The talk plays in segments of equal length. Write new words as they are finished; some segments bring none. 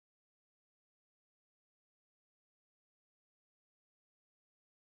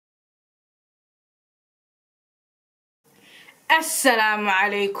السلام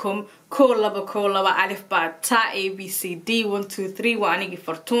عليكم كولبا ألف با تا abcd 1 2 3 وانيجي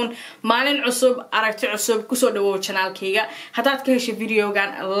فرتون مالين عصب أركت عصب كسر دو channel كيجا هتات كهش فيديو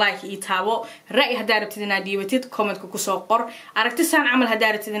كان لايك يتابو رأي هدارة تدنا ديوتيد كومنت كوسو قر أركت سان عمل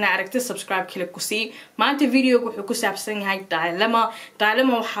هدارة تدنا أركت سبسكرايب كله كوسي ما أنت فيديو كوسي أبسنج هاي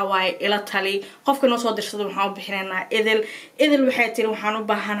دايلما وحواي إلى تالي قف كنا صادر صدق محاول بحنا إذل وحياتي وحنو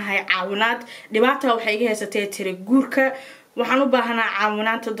بهن هاي عاونات دبعتها وحيجي هستيتري جوركا waxaan u baahanaa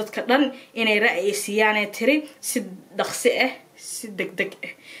caawinaanta dadka dhan inay ra'yi siiyaan tiri si dhaqsi ah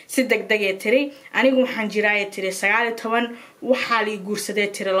si degdeg ah tiri anigu waxaan jiraa tiri 19 waxa la guursaday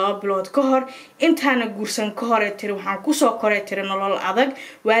tiri 2 bilood ka hor intaana guursan ka hor tiri waxaan ku soo koray tiri nolol adag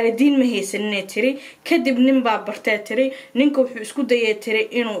waalidiin ma haysanin tiri kadib nin baa bartay tiri ninka wuxuu isku dayay tiri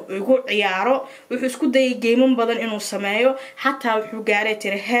inuu igu ciyaaro wuxuu isku dayay game badan inuu sameeyo hatta wuxuu gaaray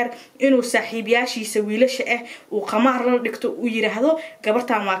tiri heer inuu saaxiibayaashiisa wiilasha ah uu qamaar la dhigto uu yiraahdo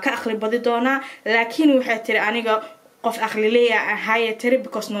gabartan waa ka aqli badi doona laakiin waxay tiri aniga qof aqli leeyahay ahay tiri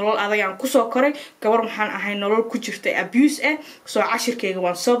because nolol adag aan ku soo koray gabar waxaan ahay nolol ku jirtay abuse soo cashirkeyga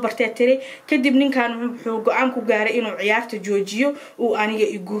waan soo bartay tiri kadib ninkan wuxuu go'aan ku gaaray inuu ciyaarta joojiyo uu aniga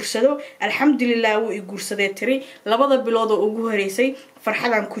i guursado alxamdulillah uu i guursaday tiri labada bilood oo ugu horeysay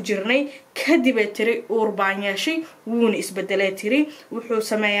farxadan ku jirnay kadib ay tiri urbaan yeeshay wuuna isbedelay tiri wuxuu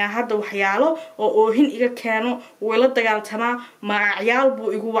sameeyaa hadda waxyaalo oo oohin iga keeno wala dagaaltama magacyaal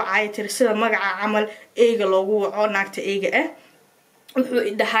buu igu wacay tiri sida magaca camal eega loogu waco naagta eega wuxuu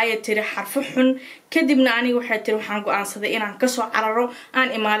dhahay tiri xarf xun kadibna aniga waxay tiri waxaan go'aansaday inaan ka soo cararo aan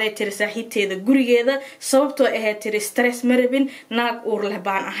imaaday tiri saaxiibteeda gurigeeda sababtoo ah tiri stress marabin naag uur leh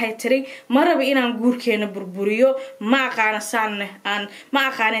baan ahay tiri maraba inaan guurkeena burburiyo ma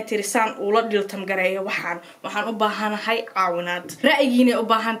aqaan tiri saan ula dhiltam gareeyo waxaan u baahanahay caawinaad ra'yigiina u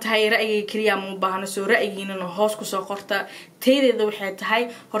baahan tahay ra'yiga kaliya ma u baahna soo ra'yigiina hoos ku soo qorta teedeeda waxay tahay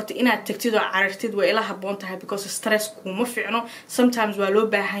horta inaad tagtid oo carartid way ila haboon tahay because stress kuma fiicno sometimes waa loo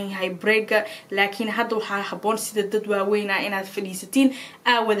baahan yahay break laakiin hadda waxaa haboon sida dad waaweyn inaad fadhiisatiin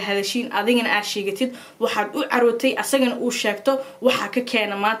aawad hadashiin adigana aad sheegatid waxaad u carootay asagana uu sheegto waxa ka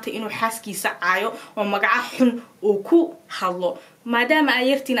keena maanta inuu xaaskiisa caayo oo magaca xun uu ku hadlo maadaama ay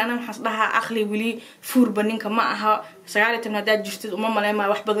yartiin ana waxaan dhahaa aqli wili fuurba ninka ma aha 19 hadaad jirtid uma maleema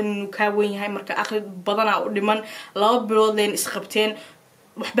wax badan inuu ka weyn yahay marka aqli badana u dhiman 2 bilood leen isqabteen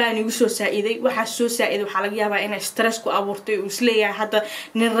waxbaan igu soo saaciday waxa soo saaciday waxa laga yaabaa in stress ku abuurtay uu isleeyahay hadda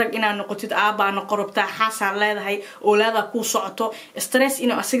nin rag inaan noqotid aabana qorobta xaasaan leedahay oolaada ku socoto stress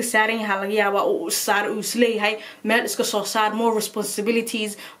inuu asaga saaran yahay laga yaabaa uu isleeyahay meel iska soo saar more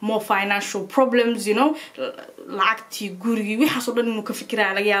responsibilities more financial problems lacagtii gurigi waxa soo dhan inuu ka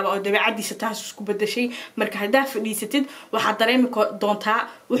fikiraa laga yaabaa oo dabeecadiisa taas isku bedeshay marka hadaa fadhiisatid waxa dareemi doontaa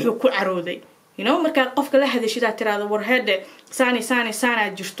wuxuu ku carooday marka qofka la hadashida tiraado war heede saana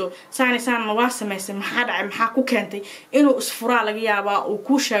jirto saana waa sameysay maxaa dhacay maxaa ku keentay inuu isfuraa laga yaabaa uu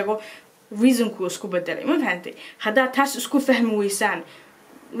ku sheego reasonku isku bedelay ma fahantay hadaa taas isku fahmi weysaan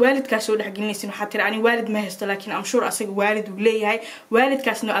waalidkaas oo dhaxgelinaysin waxa tiri ani waalid ma haysto laakiin am sure asaga waalid uu leeyahay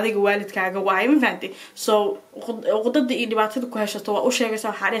waalidkaasna adiga waalidkaaga waay ma fahantay so qodada iyo dhibaatada ku heshato waa u sheegaysaa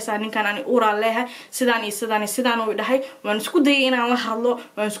waxa dheesaa ninkan ani uura leeyahay sidaan uu dhahay waan isku dayay inaan la hadlo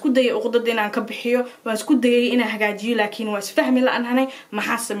waan isku dayay qodada inaan ka bixiyo waan isku dayay inaan hagaajiyo laakiin waa isfahmi la'aanahay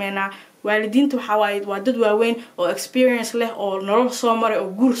maxaa sameynaa waalidiinta waxa waaye waa dad waaweyn oo experience leh oo nolol soo maray oo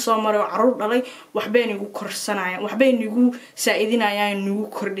guur soo maray oo caruur dhalay waxbay nigu korsanayaan waxbay nigu saacidinayaan nigu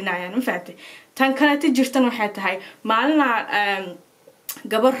kordhinayaan ma fahamtay tan kale jirtan waxay tahay maalina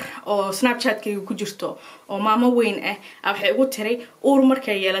gabar oo snapchat-kayga ku jirto oo maamo weyn waxay ugu tiray uur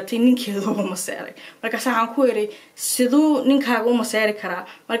markay yeelatay ninkeedu uma maseeray markaas waxaan ku yeeray sidoo ninkaaga uma maseeri karaa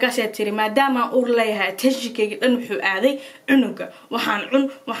markaas ay tiri maadaama uur leeyahay attention-kayga dhan wuxuu aaday cunuga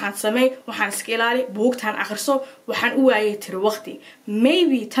waxaan sameey waxaan iska ilaali buugtaan akhriso waxaan u waayay tiri waqti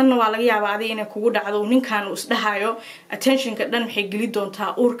maybe tan waa laga yaabaa adiga inay kugu dhacdo ninkan uu isdhahayo attention-ka dhan waxay geli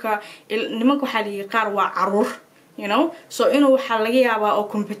doontaa uurka nimanka waxa la qaar waa caruur so inuu waxa laga yaabaa oo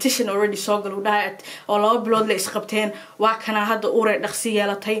competition already soo gal u dhahay oo 2 bilood la isqabteen waa kana hadda uure dhaqsi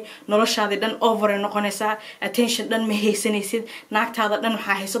yeelatay noloshaada dhan over noqonaysa attention dhan ma haysanaysid naagtaada dhan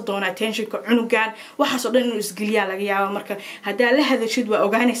waxa haysan doona attention-ka cunugan waxa soo dhan inuu isgaliya laga yaabaa marka hadaa la hadashid waa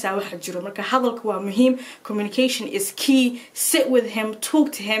ogaanaysaa waxa jiro marka hadalku waa muhiim communication is key sit with him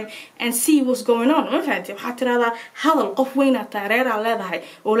talk to him and see what's going on ma fahantii waxa tiraahdaa hadal qof weyn taareera leedahay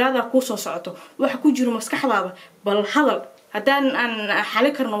oolaada ku soo socoto waxa ku jiro maskaxdaada bal hadal haddaan aan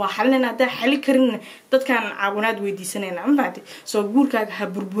xali karno waa xalinayna haddaan xali karin dadkaan caawinaad weydiisanayna ma fahanti soo guurkaaga ha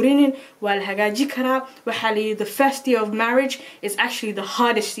burburinin waa la hagaaji karaa waxaa la yidhi the first year of marriage is actually the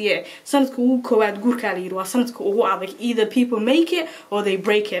hardest year sanadka ugu koowaad guurkaa la yidhi waa sanadka ugu adag either people make it or they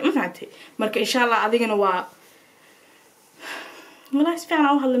break it ma fahanti marka insha allah adigana waa والله سفيان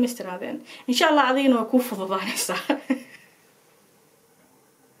أو هلا مسترادين إن شاء الله عادين وكوف ضباني صح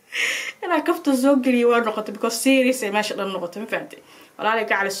أنا كفت الزوج لي ورقة because serious ما شاء الله النقطة ما فهمتي ولا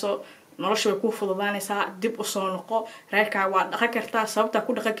لك على الصو نرش وكوف ضباني صح دب أصلا نقو رأيك واد خكرتها صبتها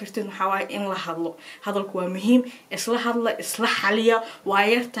كل خكرتين حواي إن لحظة هذا الكوا مهم إصلاح الله إصلاح عليا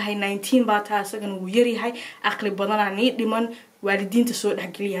وعيرتها هاي 19 بعدها سجن ويري هاي أقلب بدنا نيد لمن والدين تسوق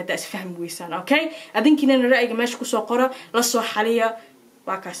حقلي هذا أسفهم ويسان أوكي أدين كنا نرأي ماشي كسو قرا لصو حاليا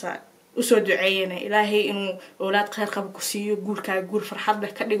وكاسا وسو دعينا إلهي إنه أولاد خير قبل كسيو جور فرحات له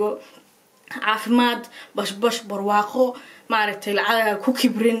كديجو عافماد باش برواقو ما عرفت الع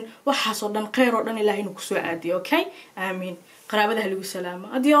كوكبرين وحصدن خير ودن إلهي إنه كسو عادي أوكي آمين قرابة هلو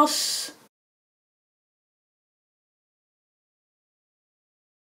سلامة أديوس